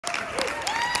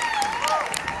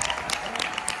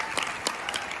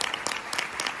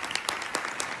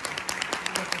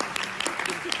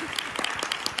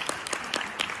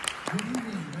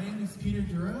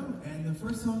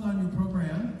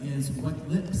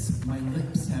Lips My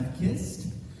Lips Have Kissed.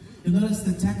 You'll notice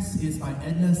the text is by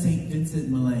Edna St. Vincent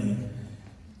Millay.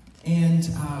 And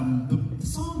the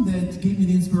song that gave me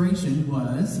the inspiration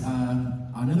was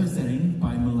another setting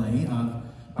by Millay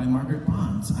by Margaret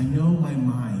Bonds, I Know My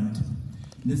Mind.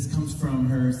 This comes from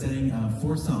her setting of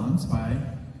 4 songs by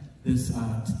this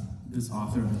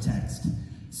author of the text.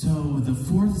 So the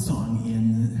 4th song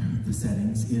in the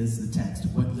settings is the text,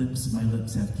 What Lips My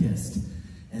Lips Have Kissed.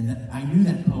 And I knew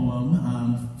that poem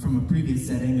from a previous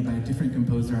setting by a different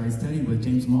composer I studied with,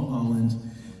 James Mulholland.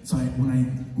 So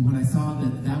when I saw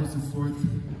that was the 4th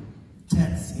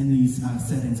text in these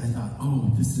settings, I thought,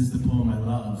 oh, this is the poem I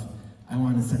love. I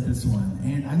want to set this one.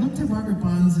 And I looked at Margaret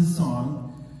Bonds'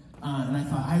 song, and I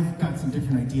thought, I've got some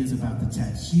different ideas about the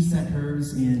text. She set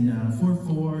hers in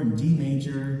 4/4 and D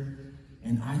major,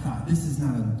 and I thought, this is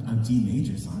not a D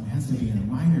major song. It has to be in a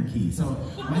minor key. So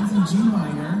mine's in G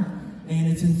minor, and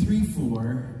it's in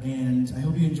 3/4, and I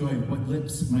hope you enjoy What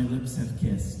Lips My Lips Have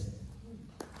Kissed.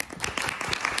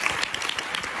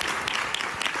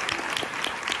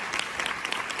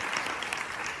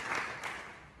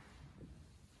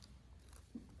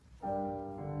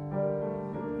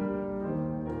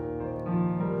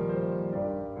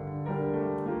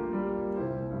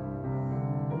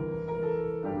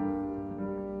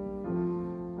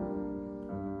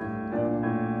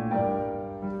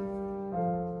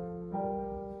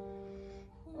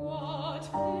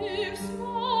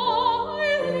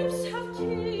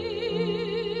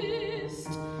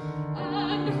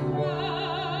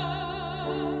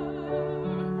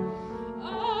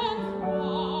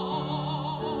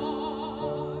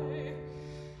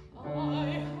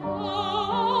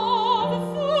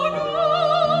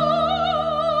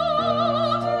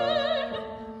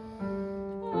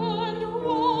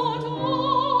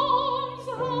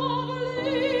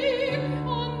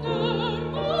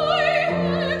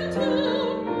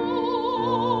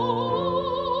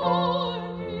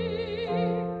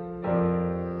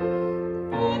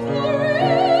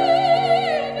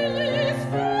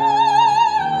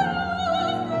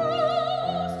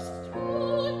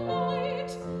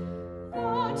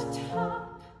 Top